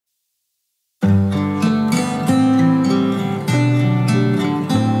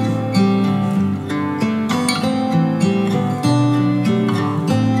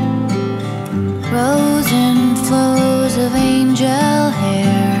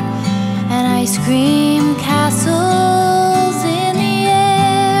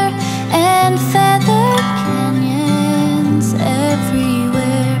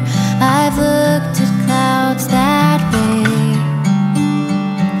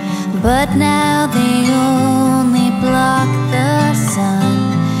but now they only block the sun.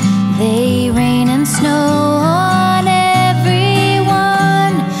 They rain and snow on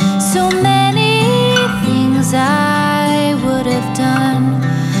everyone. So many things I would have done,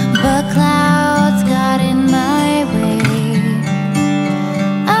 but clouds got in my way.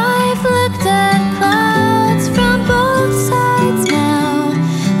 I've looked at clouds from both sides now,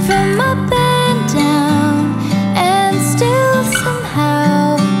 from up and down, and still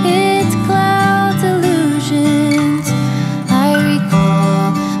somehow it's clouds illusions I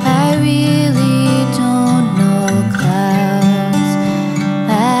recall. I really don't know clouds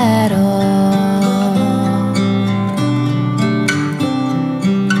at all.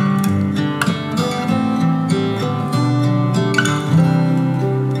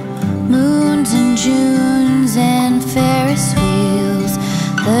 Moons and Junes and Ferris wheels,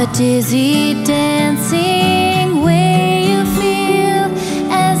 the dizzy dancing way you feel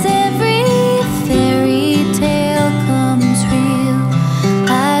as every fairy tale comes real.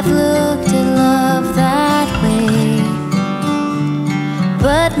 I've looked at love that way,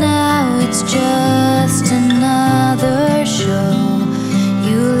 but now it's just another show.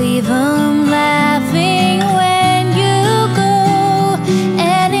 You leave 'em laughing when you go,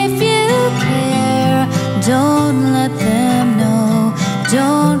 and if you care, don't let them know.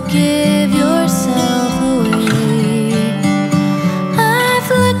 Don't give yourself away. I've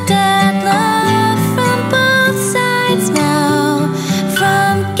looked at love from both sides now,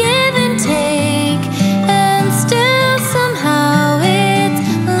 from give and take, and still somehow it's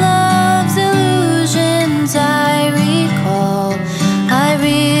love's illusions I recall. I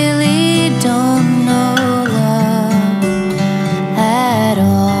really don't know love at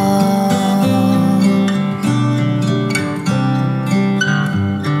all.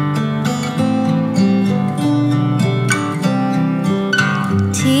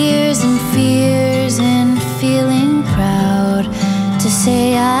 Tears and fears and feeling proud to say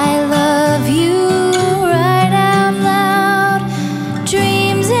I love you right out loud.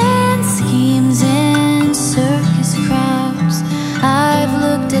 Dreams and schemes and circus crowds, I've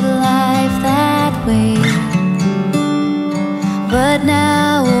looked at life that way, but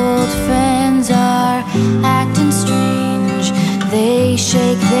now old friends are acting strange. They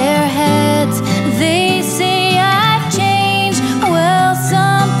shake their heads, they